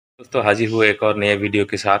दोस्तों हाजिर हुए एक और नए वीडियो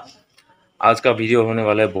के साथ। आज का वीडियो होने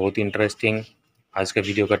वाला है बहुत ही इंटरेस्टिंग। आज का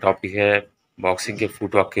वीडियो का टॉपिक है बॉक्सिंग के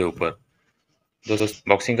फुटवर्क के ऊपर। दोस्तों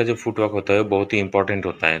बॉक्सिंग का जो फुटवर्क होता है बहुत ही इंपॉर्टेंट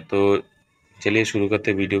होता है। तो चलिए शुरू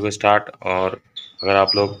करते हैं वीडियो को स्टार्ट। और अगर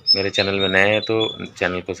आप लोग मेरे चैनल में नए हैं तो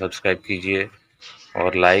चैनल को सब्सक्राइब कीजिए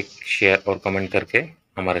और लाइक शेयर और कमेंट करके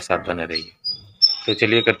हमारे साथ बने रहिए। तो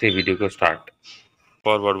चलिए करते हैं वीडियो को start.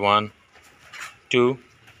 Forward 1 2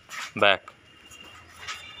 back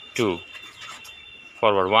 2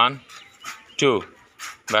 forward 1 2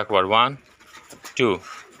 backward 1 2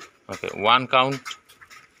 okay, 1 count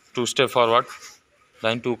 2 step forward,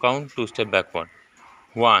 then 2 count 2 step backward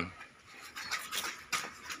 1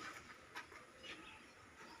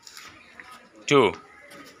 2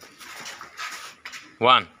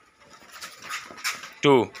 1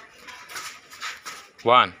 2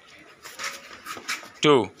 1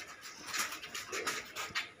 2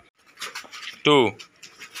 2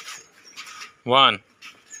 1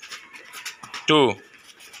 2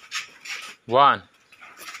 1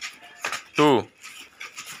 2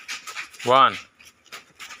 1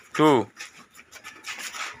 2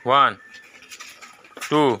 1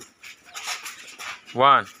 2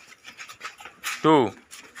 1 2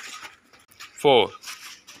 4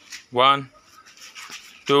 1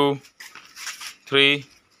 2 3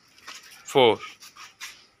 4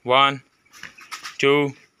 1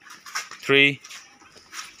 2 3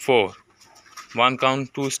 4 1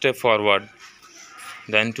 count 2 step forward,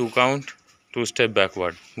 then 2 count 2 step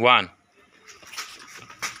backward 1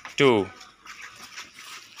 2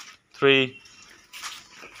 3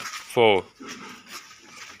 4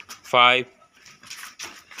 5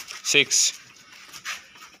 6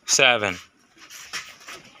 7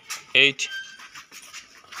 8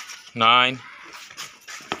 9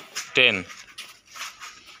 10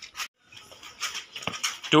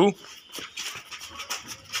 2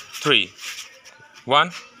 3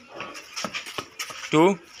 1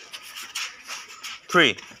 2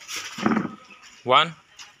 3 1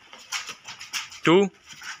 2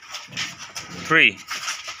 3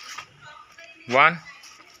 1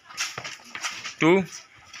 2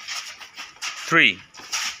 3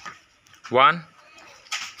 1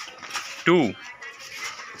 2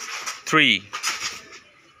 3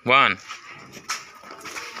 1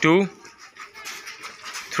 2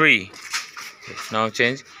 3 Now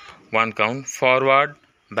change 1 count forward,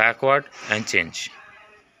 backward and change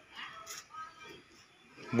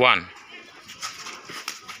 1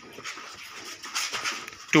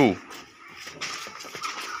 2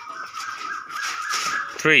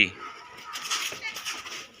 3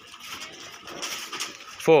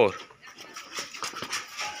 4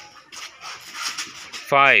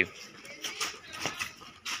 5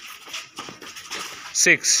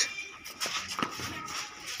 6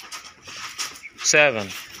 7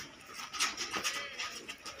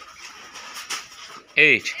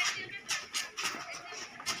 8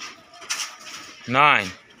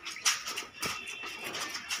 9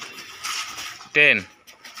 10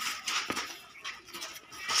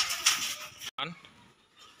 1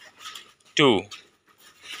 2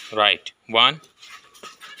 right 1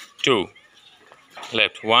 2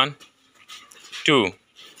 left 1 2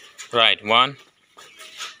 right 1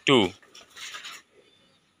 2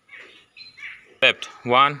 left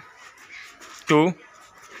 1 2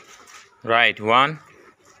 right 1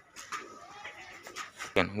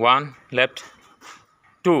 1 left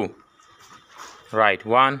 2 right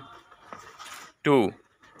 1 2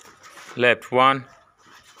 left 1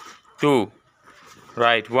 2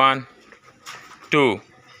 right 1 2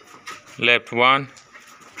 left 1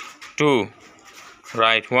 2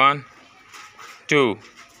 right 1 2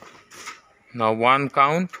 Now 1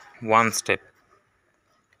 count 1 step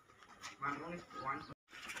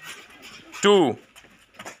 2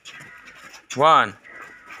 1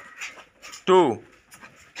 2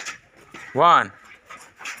 1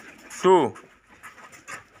 2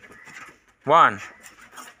 1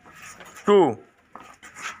 2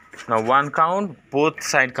 Now 1 count both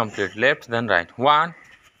side complete, left then right 1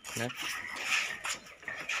 left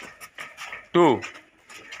 2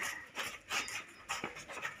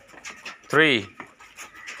 3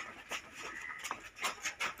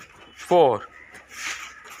 4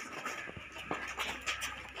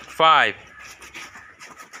 5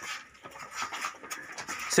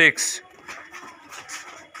 6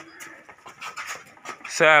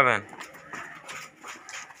 7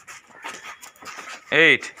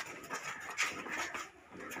 8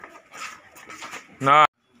 9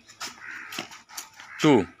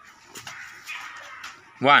 2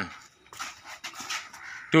 1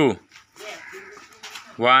 2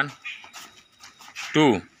 1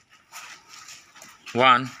 2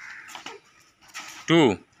 1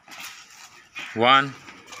 2 1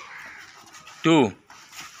 2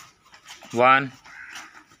 1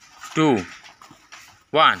 2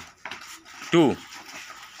 1 2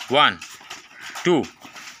 1 2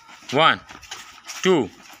 1 2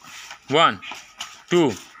 1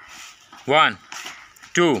 2 1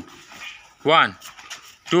 2 1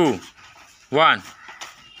 2 1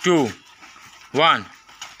 2 1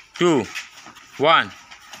 2 1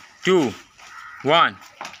 2 1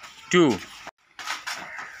 2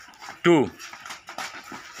 2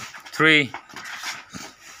 3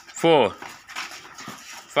 4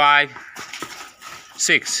 5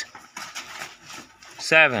 6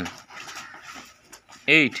 7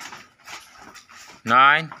 8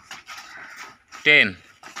 9 10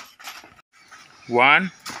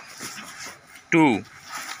 1 2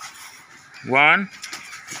 1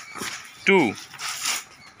 2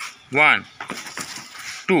 1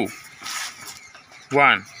 2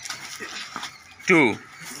 1 2.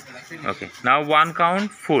 Okay, now one count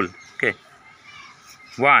full. Okay,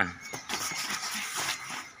 1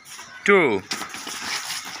 2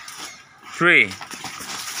 3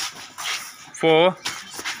 4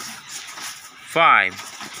 5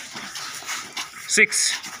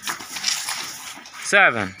 6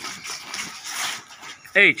 7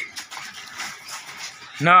 8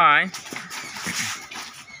 9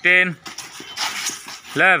 10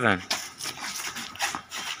 11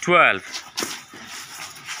 12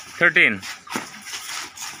 13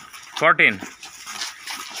 14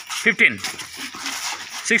 15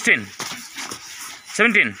 16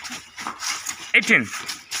 17 18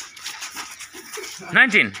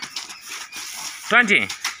 19 20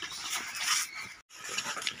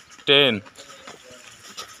 10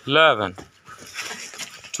 11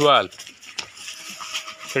 12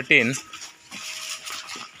 13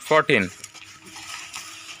 14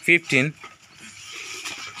 15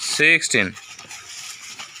 16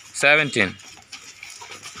 17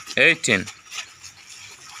 18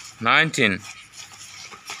 19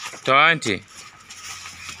 20.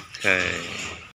 Okay.